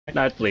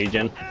No, it's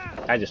Legion.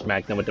 I just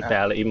smacked him with the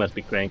pallet. He must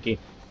be cranky.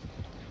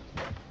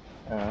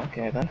 Oh,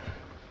 okay then.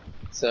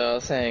 So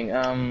saying,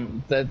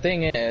 the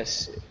thing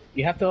is,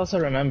 you have to also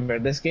remember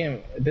this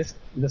game,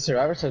 the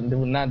survivors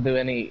do not do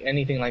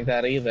anything like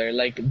that either.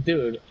 Like,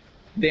 dude,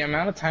 the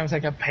amount of times I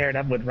got paired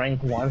up with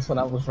rank 1s when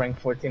I was rank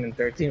 14 and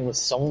 13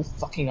 was so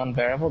fucking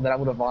unbearable that I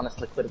would have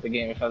honestly quit the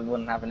game if I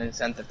wouldn't have an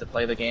incentive to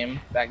play the game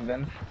back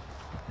then.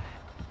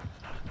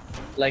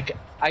 Like,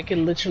 I could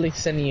literally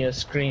send you a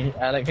screen,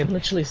 I could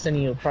literally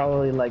send you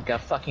probably like a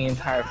fucking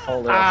entire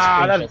folder of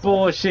screenshots. That's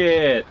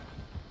bullshit!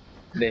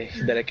 The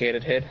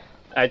dedicated hit.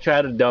 I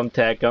tried to dumb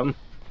tech him.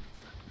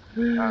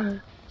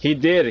 He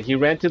did. He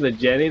ran to the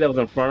Jenny that was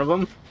in front of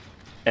him,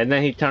 and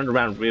then he turned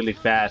around really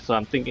fast, so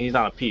I'm thinking he's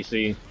on a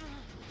PC.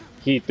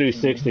 He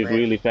 360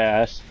 really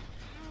fast.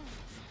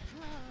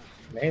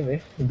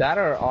 Maybe. That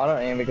or auto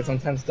aim, because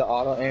sometimes the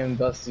auto aim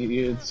does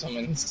you some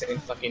insane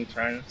fucking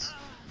turns.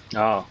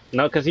 Oh,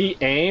 no, because he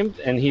aimed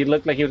and he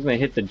looked like he was going to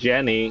hit the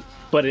Jenny,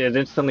 but it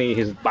instantly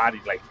his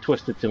body like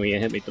twisted to me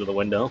and hit me through the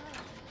window.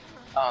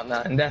 Oh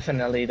no, and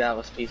definitely that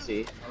was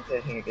PC. I'm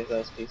taking it because that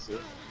was PC.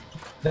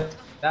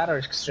 That or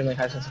extremely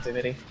high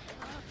sensitivity.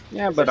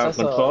 Yeah, but on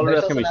controller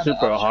that's going to be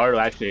super hard to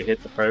actually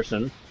hit the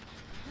person.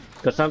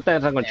 Because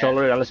sometimes on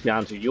controller, let's be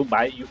honest with you,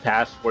 you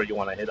pass where you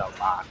want to hit a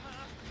lot.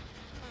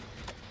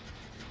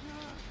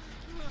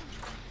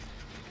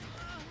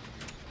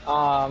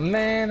 Aw,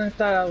 man, I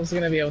thought I was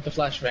gonna be able to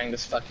flashbang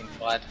this fucking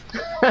quad.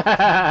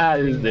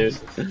 This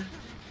dude.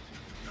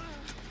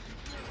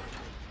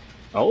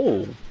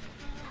 Oh.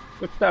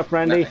 What's up,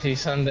 Randy? Nah,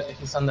 he's on the Megu.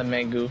 He's on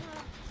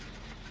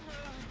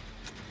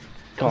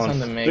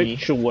the Meggy.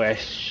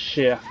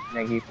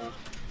 Meggy.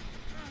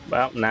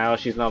 Well, now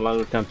she's no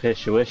longer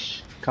competitive.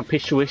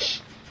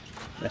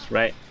 That's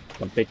right.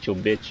 Competitive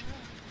bitch.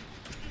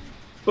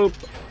 Boop.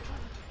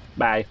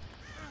 Bye.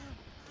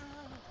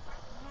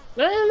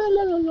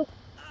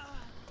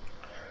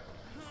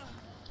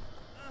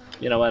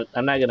 You know what?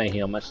 I'm not gonna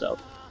heal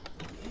myself.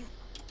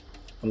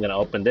 I'm gonna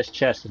open this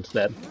chest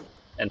instead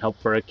and hope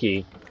for a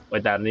key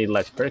without any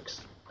luck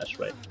perks. That's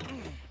right.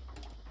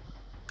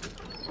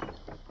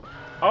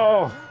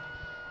 Oh!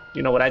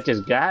 You know what I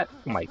just got?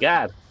 Oh my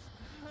god.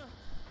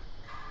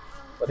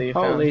 What do you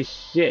Holy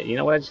shit. You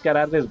know what I just got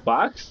out of this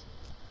box?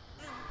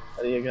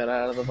 What do you got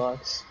out of the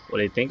box? What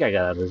do you think I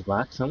got out of this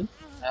box, huh?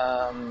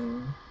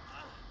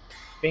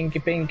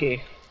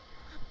 Pinky.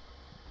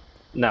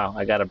 No,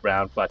 I got a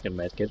brown fucking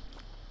medkit.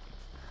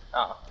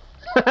 Oh.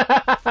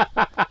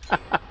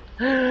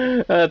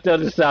 Tell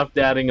him to stop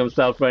doubting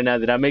himself right now.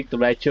 Did I make the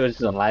right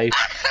choices in life?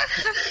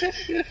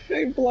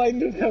 I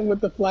blinded him with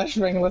the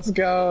flashbang. Let's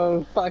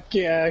go. Fuck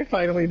yeah, I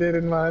finally did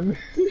it, man.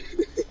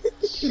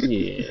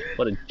 Shit,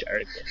 what a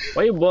jerk.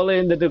 Why you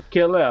bullying the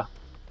killer?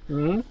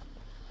 Hmm?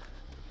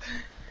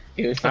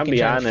 He was fucking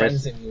trying to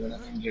frenzy me when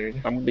I'm injured.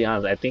 I'm gonna be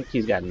honest, I think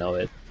he's got know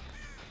it.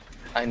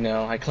 I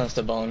know, I cleansed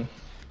the bone.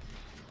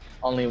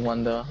 Only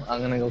one though.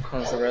 I'm gonna go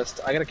cleanse the rest.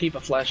 I gotta keep a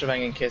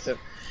flashbang in case if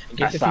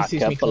he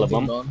sees me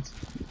cleansing bones.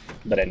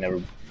 But I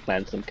never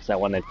cleansed them because I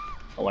wanna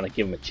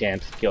give him a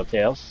chance to kill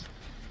Tails.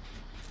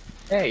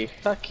 Hey,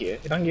 fuck you.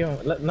 You don't give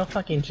him no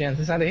fucking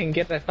chance. I didn't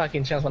get that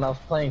fucking chance when I was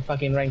playing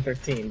fucking rank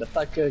 13. The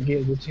fuck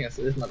gave the chance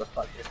to this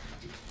motherfucker.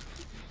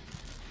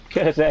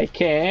 Cause I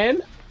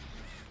can.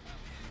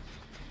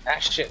 Ah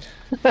shit.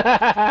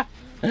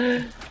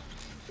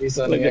 He's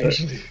on me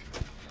actually.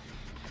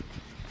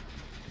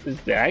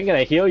 I ain't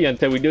gonna heal you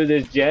until we do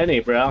this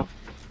Jenny, bro.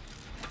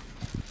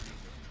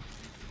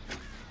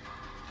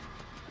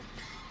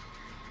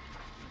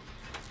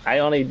 I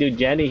only do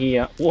Jenny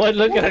here. What?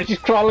 Look at her, she's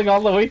crawling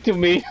all the way to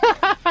me. Look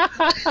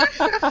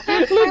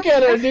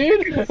at her,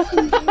 dude. I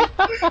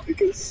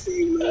can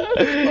see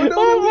that.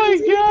 Oh my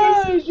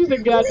gosh, she's a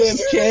goddamn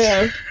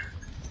champ.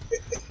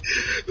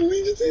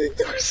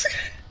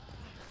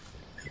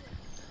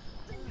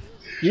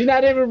 You're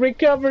not even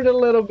recovered a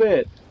little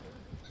bit.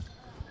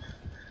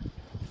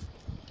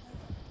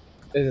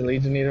 Is the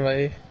Legionnaire right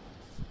here?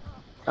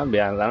 I'll be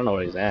honest, I don't know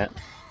where he's at.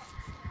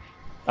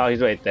 Oh, he's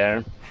right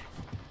there.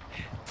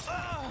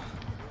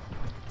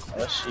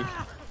 Oh shit.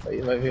 Oh,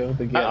 you might be able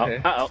to get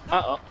her.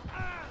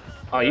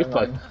 Oh, you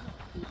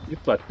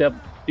fucked up.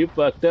 You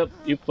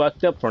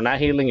fucked up for not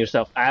healing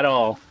yourself at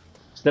all.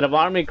 Instead of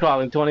army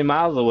crawling 20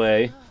 miles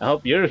away, I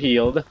hope you're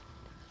healed.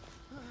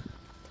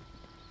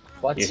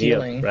 What's you're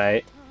healing? Healed,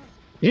 right?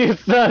 You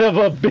son of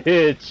a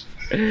bitch!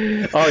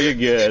 Oh, you're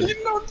good. You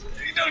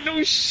don't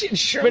know shit,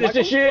 sure. Finish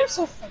the shit!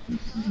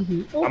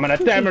 I'm gonna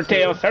timer,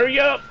 Tails, hurry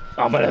up!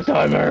 I'm gonna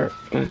timer!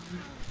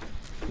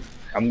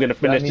 I'm gonna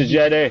finish the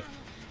Jedi.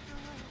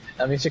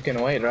 That means you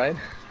can wait, right?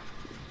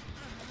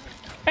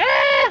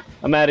 Ah!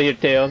 I'm out of here,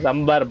 Tails.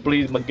 I'm about to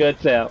bleed my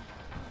guts out.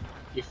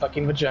 You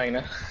fucking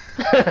vagina.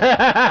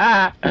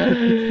 I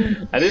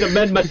need to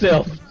mend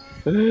myself.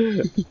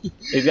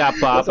 He's got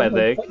pop, I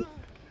think.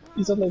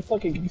 He's on like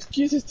fucking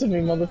excuses to me,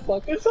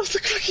 motherfucker.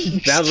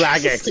 Sounds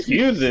like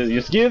excuses.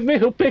 Excuse me?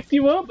 Who picked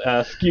you up?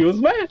 Excuse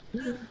me?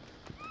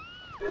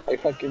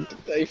 fuck.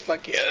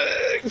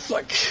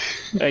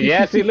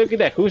 Yeah, see, look at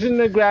that. Who's in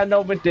the ground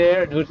over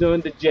there? And who's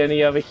doing the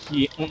Jenny over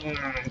here?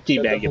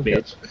 Teabag, you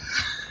bitch.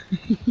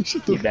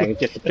 Teabagging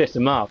just to piss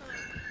him off.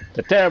 It's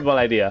a terrible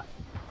idea.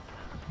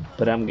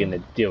 But I'm gonna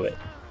do it.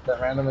 The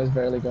random is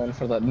barely going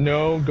for that.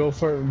 No, go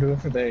for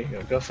there you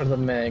go. Go for the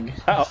Meg.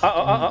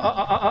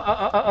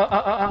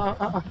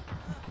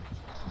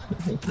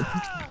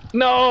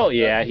 No!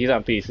 Yeah, he's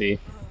on PC.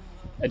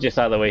 I just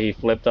saw the way he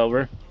flipped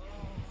over.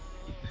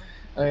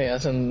 Oh yeah,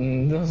 so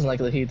most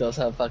likely he does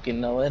have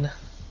fucking know-it.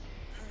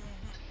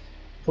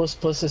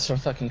 Plus is for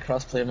fucking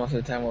crossplay most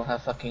of the time will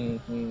have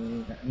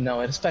fucking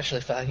know-it,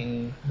 especially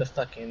fucking the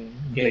fucking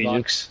gay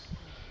box.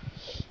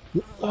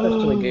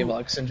 Especially gay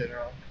box in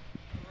general.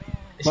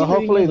 Well,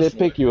 hopefully they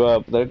pick you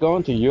up. They're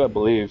going to you, I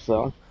believe,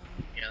 so.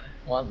 Yeah,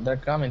 well, they're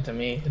coming to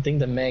me. I think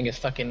the Meg is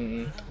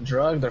fucking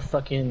drugged or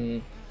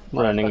fucking...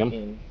 running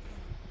him.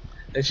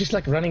 It's just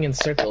like running in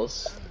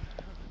circles.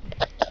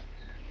 I'm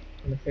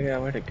trying to figure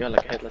out where to go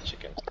like a headless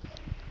chicken.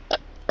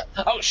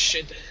 Oh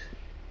shit!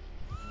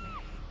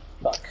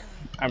 Fuck.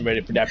 I'm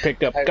ready for that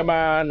pickup. Come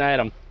on,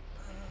 Adam.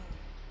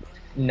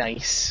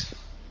 Nice.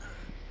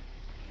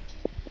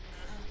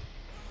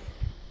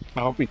 I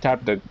hope he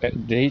tapped the...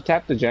 Did he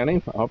tap the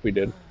Jenny? I hope he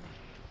did.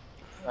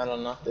 I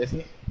don't know, did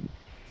he?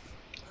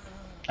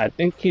 I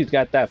think he's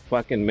got that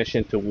fucking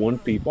mission to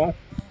wound people.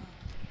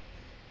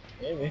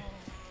 Maybe.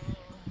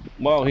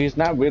 Well, he's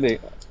not really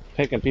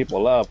picking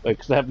people up,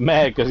 except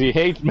Meg, because he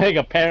hates Meg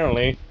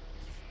apparently.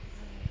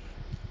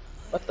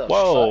 What the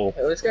Whoa.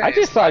 fuck? This guy I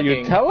just saw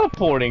lagging. you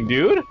teleporting,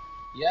 dude.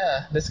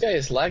 Yeah, this guy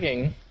is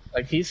lagging.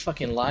 Like, he's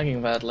fucking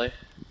lagging badly.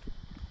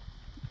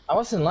 I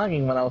wasn't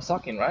lagging when I was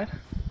talking, right?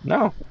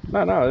 No,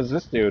 it's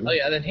this dude. Oh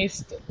yeah, then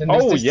he's... Then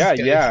Oh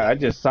yeah, I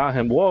just saw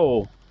him.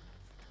 Whoa.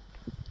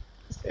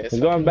 He's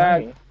going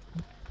back. Lagging.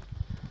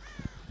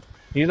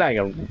 He's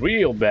lagging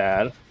real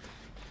bad.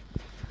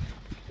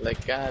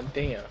 Like,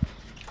 goddamn.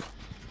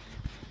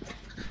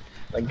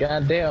 Like,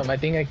 goddamn, I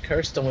think I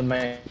cursed him with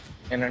my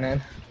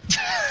internet.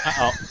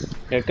 Uh-oh.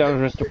 Here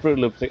comes Mr. Fruit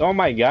Loops. Like, oh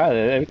my god,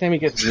 every time he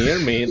gets near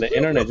me, the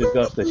internet just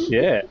goes to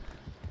shit.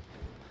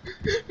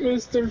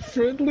 Mr.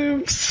 Fruit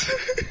Loops.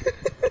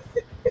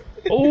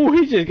 Oh,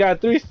 he just got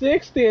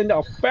 360 in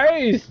the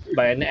face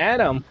by an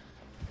atom.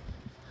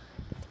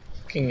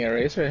 Fucking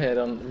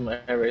Eraserhead on my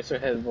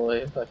Eraserhead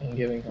boy, fucking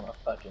giving him a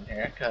fucking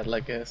haircut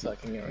like a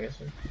fucking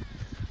eraser.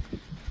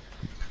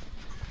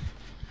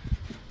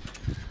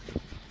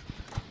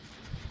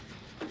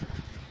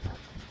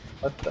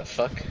 What the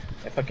fuck?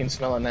 I fucking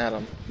smell an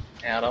atom.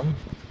 Atom?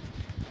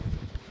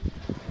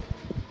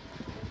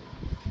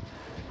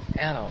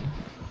 Atom.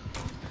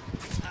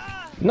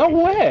 No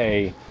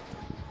way!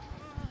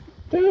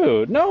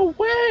 Dude, no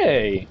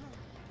way!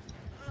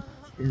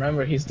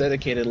 Remember, he's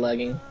dedicated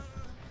lagging.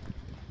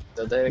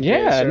 So dedicated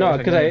Yeah, no,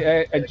 because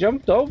again. I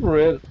jumped over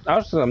it. I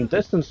was some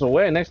distance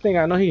away. Next thing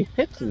I know, he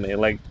hits me,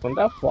 like, from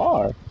that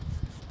far.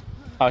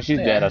 Oh, she's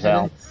dead as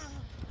hell.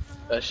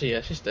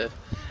 She's dead.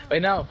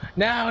 Wait, no,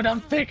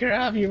 don't pick her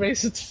up, you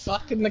racist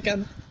fucking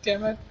god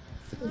damn it.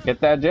 Get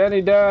that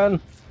Jenny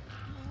done!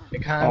 I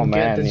can't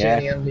get the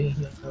Jenny on me.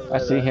 I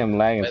see him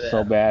lagging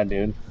so bad,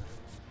 dude.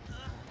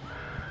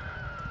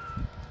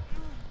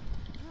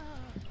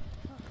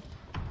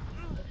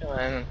 Come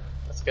on,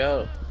 let's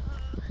go.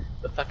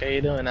 The fuck are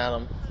you doing,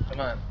 Adam? Come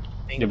on.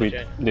 Did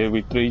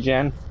we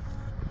 3-gen?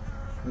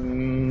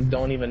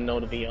 Don't even know,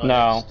 to be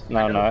honest.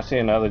 No, I see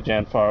another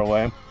gen far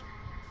away.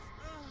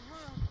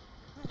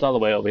 It's all the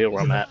way over here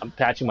where I'm at. I'm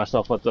patching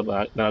myself up,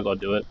 then I'll go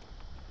do it.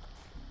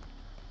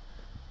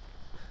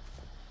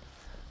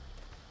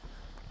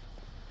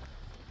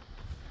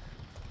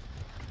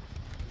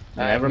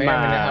 Never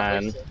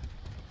mind.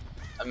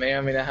 I may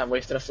or may not have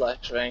wasted a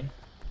flashbang.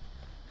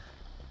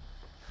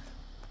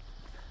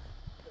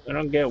 I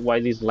don't get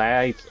why these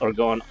lights are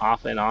going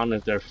off and on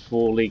if they're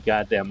fully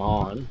goddamn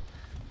on.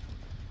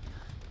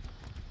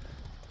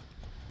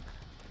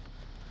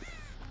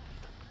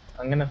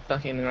 I'm gonna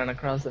fucking run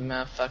across the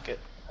map, fuck it.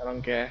 I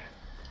don't care.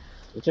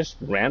 It just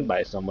ran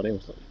by somebody.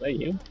 Was that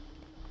you?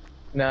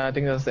 No, I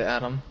think that's the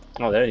Atom.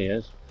 Oh, there he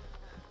is.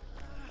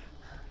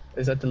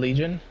 Is that the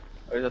Legion?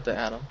 Or is that the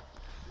Atom?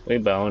 We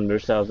boned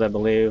ourselves, I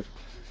believe.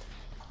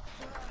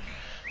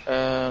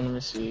 Let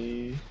me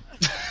see.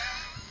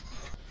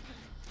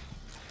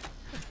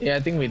 Yeah, I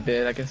think we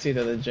did. I can see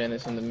that the gen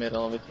is in the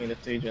middle between the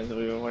two gens that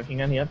we were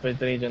working on. Yep, we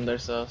 3-gen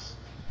ourselves.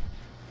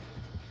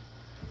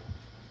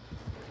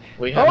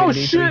 We have oh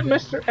shit,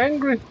 Mr.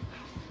 Angry!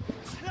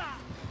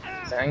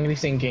 It's angry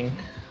sinking.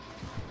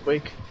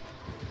 Quick.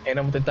 Hit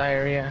him with the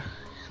diarrhea.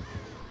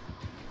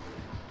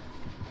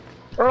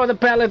 Oh, the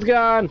pallet's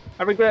gone!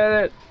 I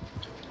regret it!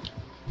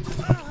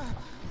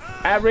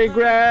 I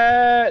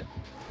regret!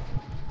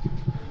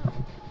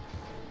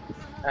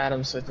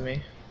 Adam's with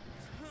me.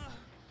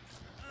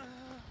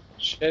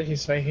 Shit,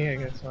 he's right here, I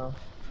guess well.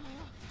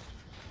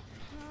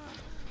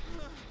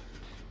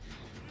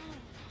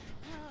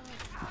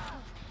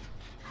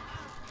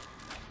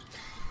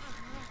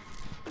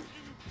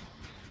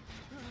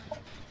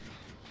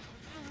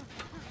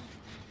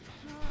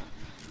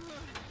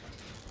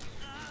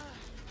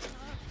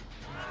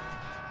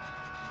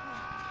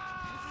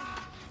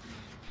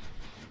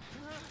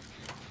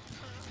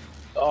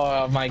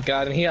 Oh my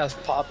god, and he has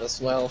pop as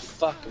well.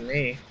 Fuck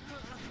me.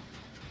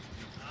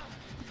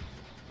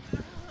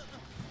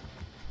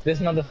 This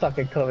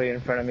motherfucker cover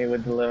in front of me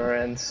with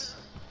deliverance.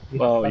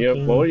 Well,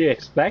 Fucking... what were you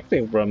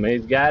expecting from me?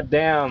 He's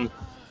goddamn.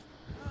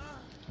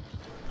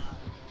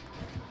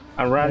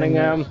 I'm running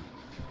him.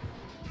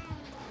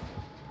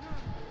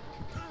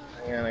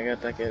 Hang on, I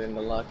got that kid in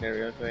the locker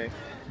real quick.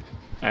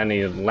 And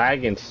he's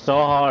lagging so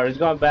hard. He's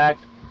going back.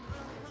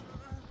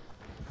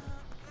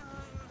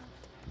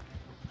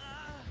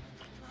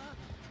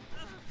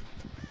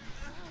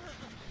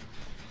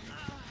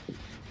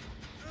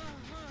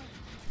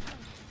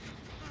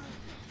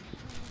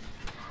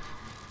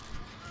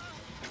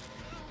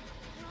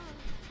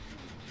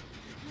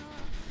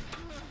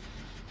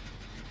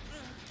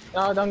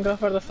 No, don't go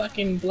for the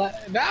fucking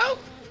black. No!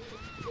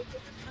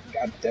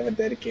 God damn it,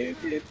 dedicated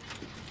kid.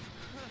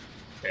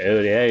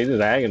 Dude, yeah, he's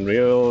lagging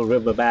real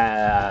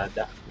bad.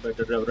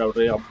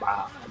 Real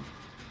bad.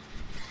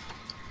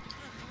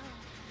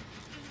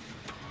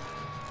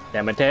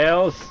 Damn it,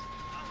 Tails.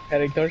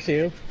 Heading towards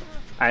you.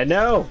 I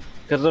know,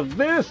 because of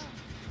this.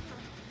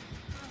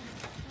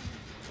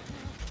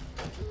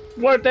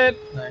 Worth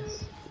it.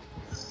 Nice.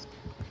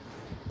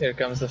 Here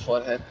comes the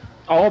forehead.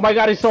 Oh my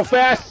god, he's so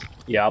fast.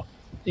 Yup.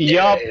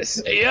 Yup.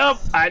 Yes. Yup.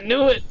 I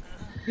knew it.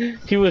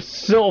 He was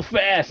so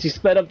fast. He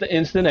sped up the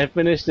instant I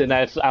finished it,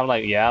 and I'm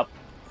like, yup.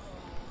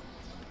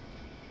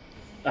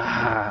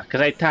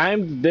 Because I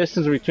timed the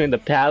distance between the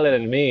pallet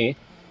and me.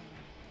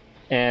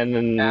 And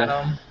then...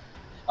 Adam.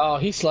 Oh,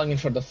 he's slugging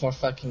for the 4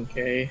 fucking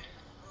K.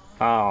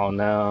 Oh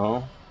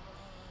no.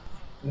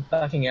 The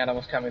fucking Adam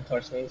was coming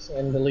towards me,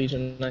 and the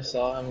Legion I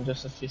saw him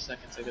just a few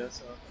seconds ago,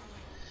 so...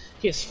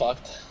 He's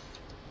fucked.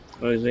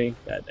 Where is he?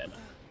 God damn it.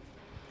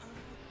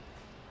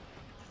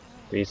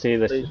 Do you see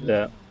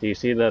the do you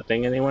see the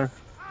thing anywhere?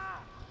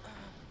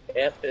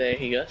 Yep, there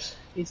he goes.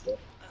 He's dead.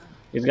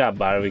 He's got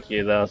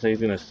barbecue though, so he's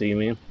gonna see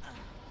me.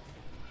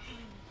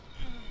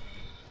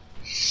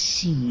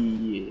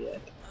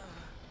 Shit.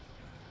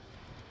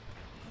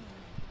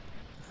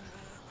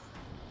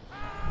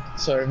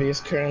 Sorby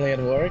is currently at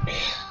work.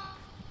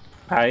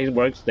 He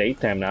works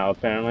daytime now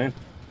apparently.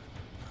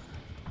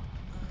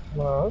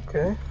 Oh,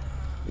 okay.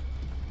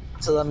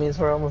 So that means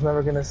we're almost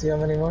never gonna see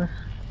him anymore?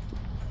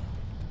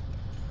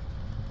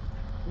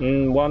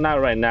 Well,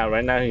 not right now.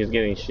 Right now he's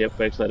getting shit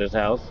fixed at his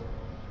house.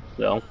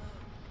 So.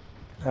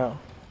 Oh.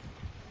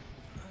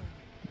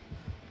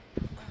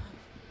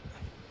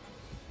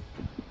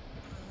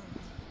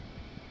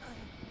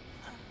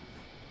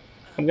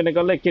 I'm gonna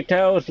go lick your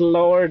toes,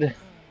 Lord.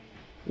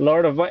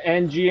 Lord of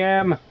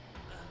NGM.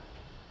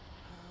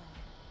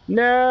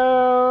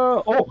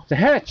 No! Oh, the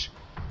hatch!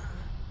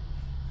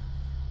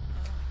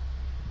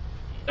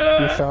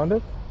 You found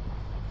it?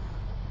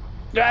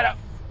 Gotta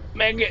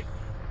make it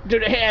to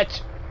the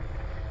hatch.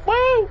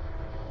 Woo!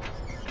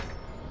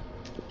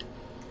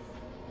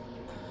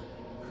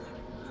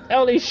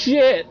 Holy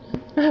shit!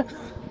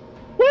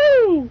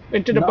 Woo!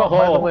 Into the No, butthole.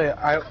 by the way,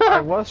 I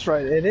was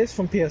right. It is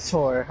from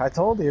PS4. I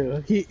told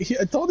you.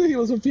 I told you he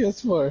was from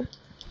PS4.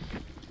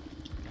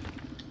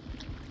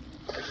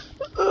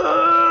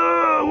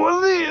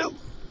 Was he?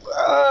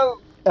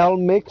 L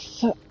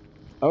mix.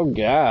 Oh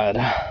god.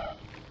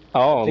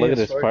 Oh, look at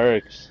his PS4.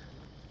 perks.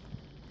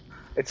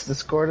 It's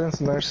Discordance,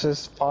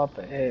 Nurses, Pop,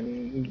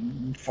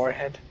 and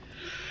Forehead.